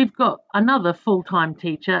 and we've got another full-time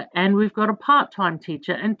teacher, and we've got a part-time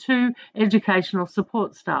teacher and 2 educational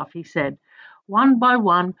support staff, he said. One by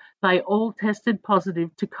one, they all tested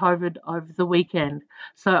positive to COVID over the weekend,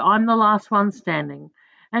 so I'm the last one standing.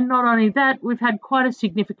 And not only that, we've had quite a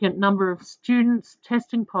significant number of students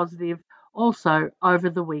testing positive also over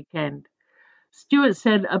the weekend. Stewart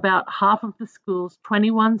said about half of the school's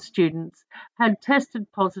 21 students had tested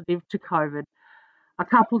positive to COVID. A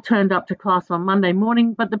couple turned up to class on Monday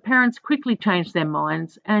morning, but the parents quickly changed their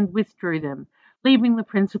minds and withdrew them, leaving the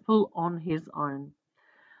principal on his own.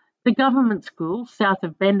 The government school, south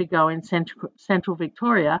of Bendigo in central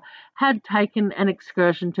Victoria, had taken an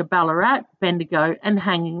excursion to Ballarat, Bendigo and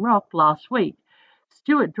Hanging Rock last week.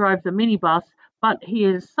 Stewart drove the minibus, but he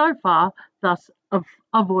has so far thus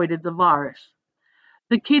avoided the virus.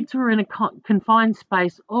 The kids were in a confined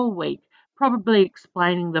space all week, probably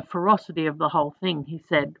explaining the ferocity of the whole thing, he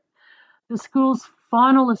said. The school's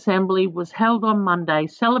final assembly was held on Monday,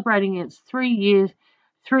 celebrating its 3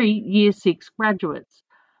 Year 6 graduates.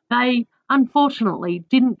 They, unfortunately,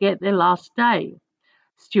 didn't get their last day,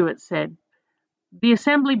 Stewart said. The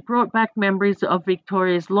Assembly brought back memories of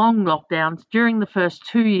Victoria's long lockdowns during the first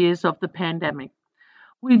 2 years of the pandemic.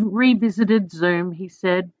 We've revisited Zoom, he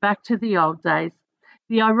said, back to the old days.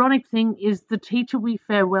 The ironic thing is the teacher we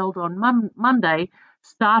farewelled on Monday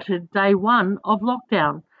started day 1 of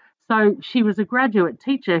lockdown. So she was a graduate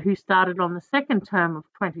teacher who started on the second term of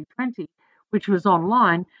 2020, which was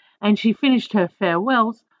online, and she finished her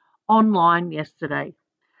farewells online yesterday.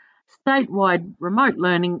 Statewide remote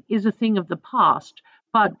learning is a thing of the past,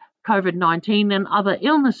 but COVID-19 and other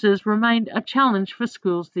illnesses remained a challenge for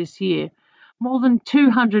schools this year. More than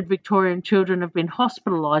 200 Victorian children have been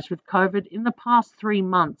hospitalised with COVID in the past 3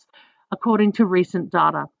 months, according to recent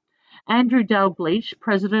data. Andrew Dalgleish,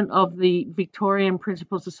 president of the Victorian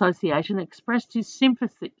Principals Association, expressed his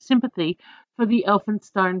sympathy for the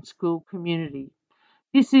Elphinstone school community.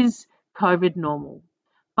 This is COVID normal,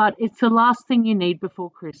 but it's the last thing you need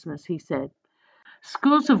before Christmas, he said.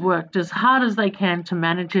 Schools have worked as hard as they can to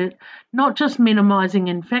manage it, not just minimising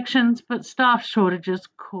infections, but staff shortages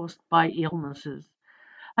caused by illnesses.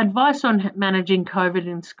 Advice on managing COVID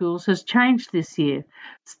in schools has changed this year.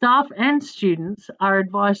 Staff and students are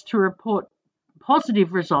advised to report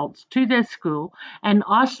positive results to their school and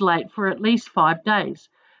isolate for at least 5 days.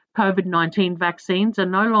 COVID-19 vaccines are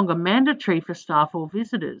no longer mandatory for staff or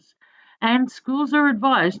visitors. And schools are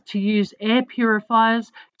advised to use air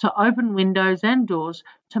purifiers to open windows and doors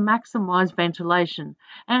to maximise ventilation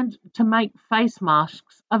and to make face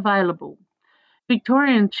masks available.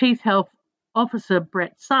 Victorian Chief Health Officer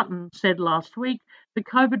Brett Sutton said last week the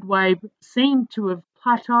COVID wave seemed to have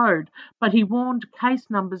plateaued, but he warned case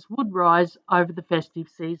numbers would rise over the festive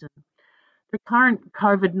season. The current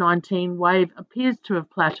COVID-19 wave appears to have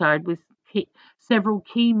plateaued with several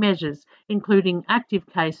key measures, including active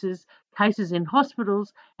cases, cases in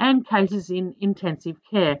hospitals and cases in intensive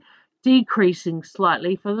care, decreasing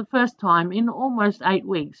slightly for the first time in almost 8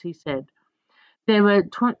 weeks, he said. There were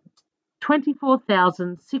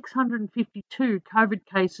 24,652 COVID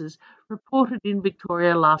cases reported in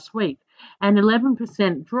Victoria last week, an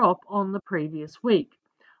 11% drop on the previous week.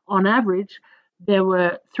 On average, there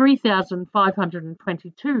were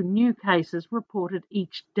 3,522 new cases reported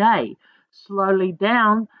each day, slowly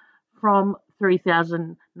down from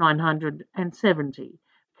 3,970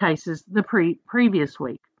 cases the previous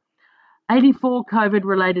week. 84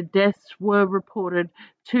 COVID-related deaths were reported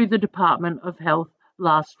to the Department of Health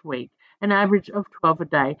last week, an average of 12 a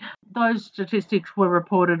day. Those statistics were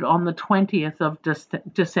reported on the 20th of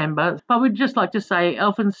December. But we'd just like to say,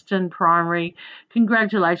 Elphinstone Primary,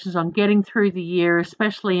 congratulations on getting through the year,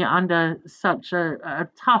 especially under such a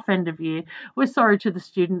tough end of year. We're sorry to the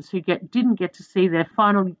students who didn't get to see their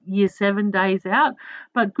final Year 7 days out,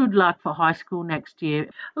 but good luck for high school next year.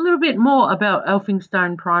 A little bit more about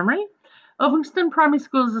Elphinstone Primary. Elphinstone Primary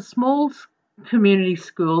School is a small community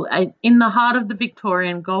school in the heart of the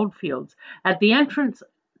Victorian goldfields at the entrance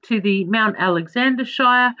to the Mount Alexander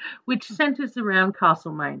Shire, which centres around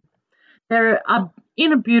Castlemaine. They're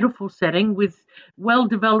in a beautiful setting with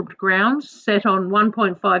well-developed grounds set on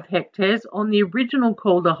 1.5 hectares on the original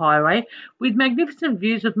Calder Highway with magnificent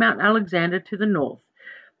views of Mount Alexander to the north.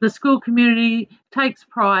 The school community takes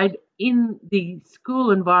pride in the school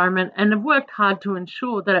environment and have worked hard to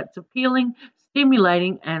ensure that it's appealing,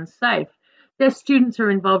 stimulating and safe. Their students are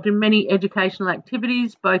involved in many educational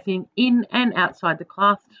activities, both in and outside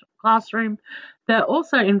the classroom. They're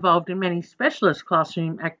also involved in many specialist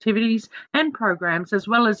classroom activities and programs, as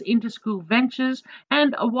well as inter-school ventures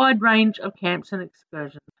and a wide range of camps and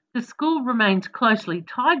excursions. The school remains closely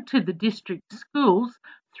tied to the district schools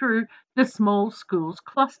through the Small Schools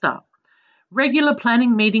Cluster. Regular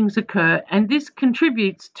planning meetings occur, and this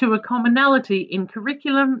contributes to a commonality in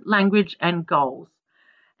curriculum, language and goals.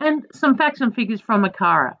 And some facts and figures from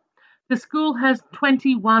ACARA. The school has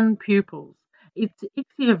 21 pupils. Its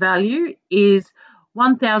ICSIA value is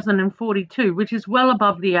 1,042, which is well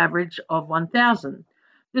above the average of 1,000.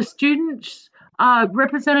 The students are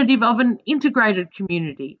representative of an integrated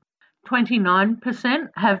community. 29%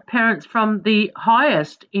 have parents from the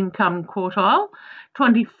highest income quartile,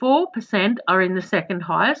 24% are in the second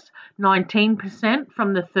highest, 19%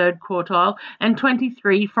 from the third quartile, and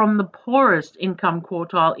 23% from the poorest income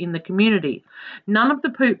quartile in the community. None of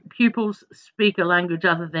the pupils speak a language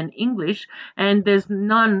other than English, and there's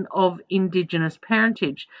none of Indigenous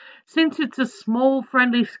parentage. Since it's a small,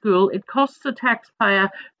 friendly school, it costs the taxpayer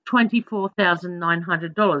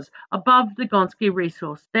 $24,900, above the Gonski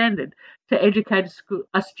Resource Standard, to educate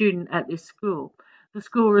a student at this school. The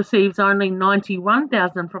school receives only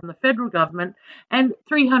 $91,000 from the federal government and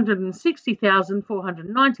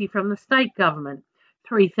 $360,490 from the state government,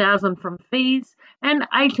 $3,000 from fees and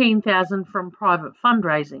 $18,000 from private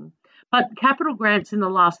fundraising. But capital grants in the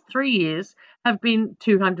last 3 years have been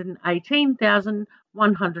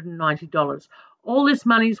 $218,190. All this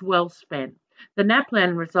money is well spent. The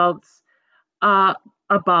NAPLAN results are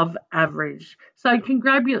above average. So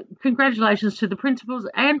congratulations to the principals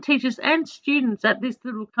and teachers and students at this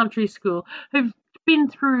little country school who've been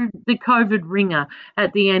through the COVID ringer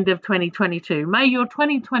at the end of 2022. May your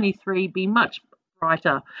 2023 be much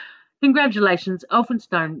brighter. Congratulations,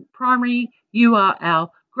 Elphinstone Primary. You are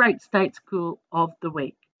our Great State School of the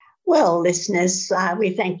Week. Well, listeners,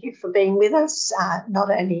 we thank you for being with us,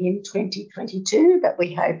 not only in 2022, but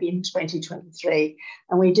we hope in 2023.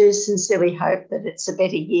 And we do sincerely hope that it's a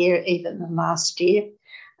better year even than last year.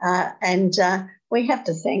 And we have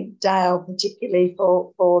to thank Dale particularly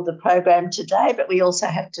for the program today, but we also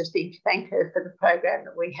have to thank her for the program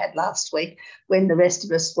that we had last week when the rest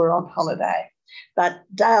of us were on holiday. But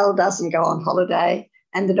Dale doesn't go on holiday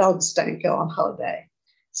and the dogs don't go on holiday.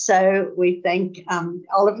 So we thank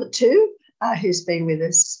Oliver too, who's been with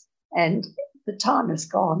us, and the time has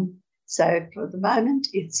gone. So for the moment,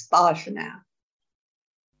 it's bye for now.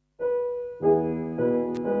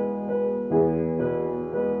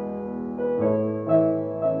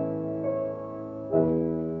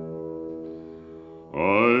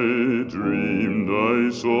 I dreamed I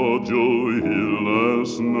saw Joe Hill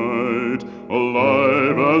last night,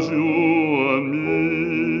 alive as you and me.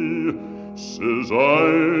 Says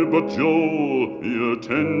I, but Joe, you're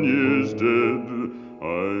 10 years dead.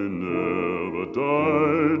 I never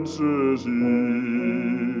died, says he.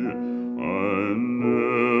 I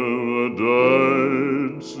never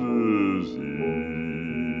died, says he.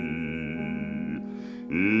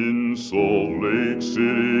 In Salt Lake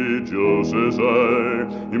City, Joe, says I,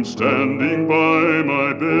 am standing by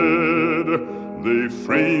my bed. They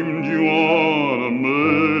framed you on a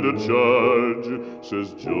murder charge,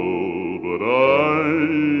 says Joe, but I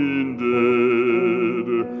ain't dead,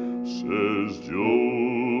 says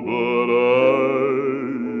Joe, but I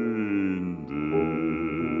ain't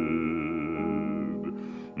dead.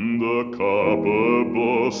 The copper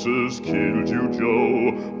bosses killed you,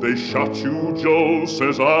 Joe, they shot you, Joe,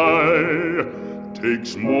 says I.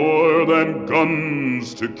 Takes more than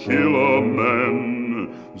guns to kill a man,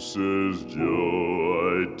 says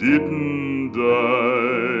Joe, I didn't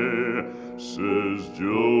die, says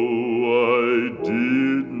Joe, I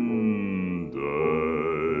didn't die.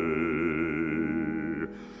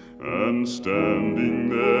 And standing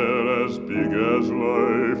there as big as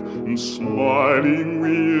life, and smiling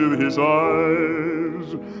with his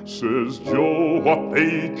eyes, says Joe, what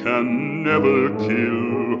they can never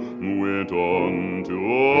kill, went on to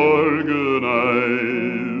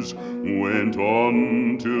organize, went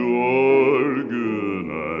on to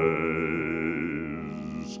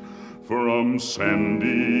organize. From San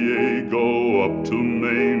Diego up to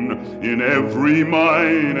Maine, in every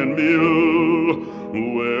mine and mill,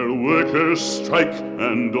 where workers strike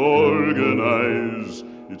and organize,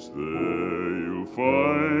 it's there you'll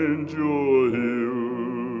find your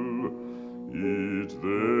hill. It's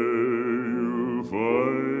there you'll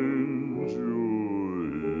find your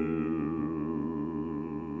hill.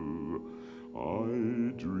 I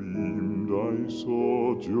dreamed I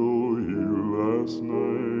saw Joe Hill last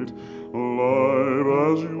night, alive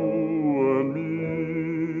as you and me.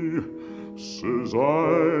 Says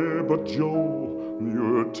I, but Joe,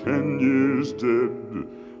 you're 10 years dead.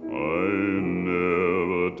 I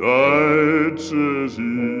never died, says he.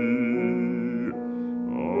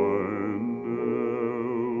 I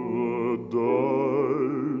never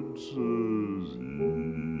died, says he.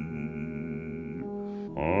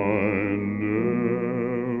 I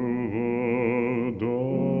never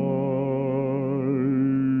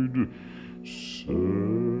died, says he.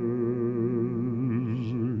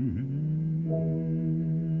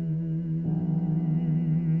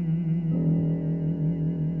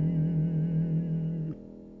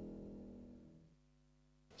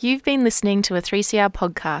 You've been listening to a 3CR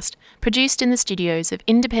podcast produced in the studios of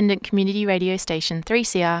independent community radio station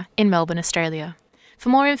 3CR in Melbourne, Australia. For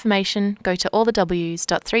more information, go to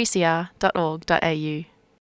allthews.3cr.org.au.